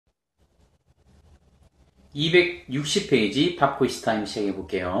260페이지 팝 퀴즈 타임 시작해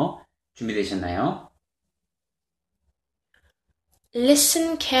볼게요. 준비되셨나요?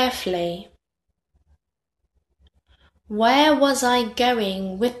 Listen carefully. Where was I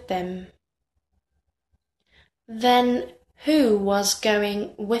going with them? Then who was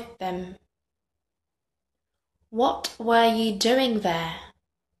going with them? What were you doing there?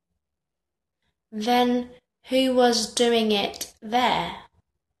 Then who was doing it there?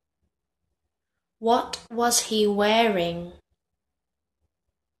 What was he wearing?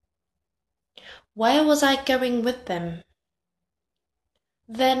 Where was I going with them?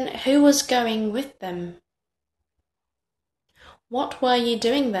 Then who was going with them? What were you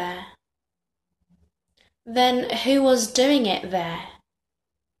doing there? Then who was doing it there?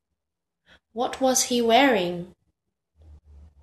 What was he wearing?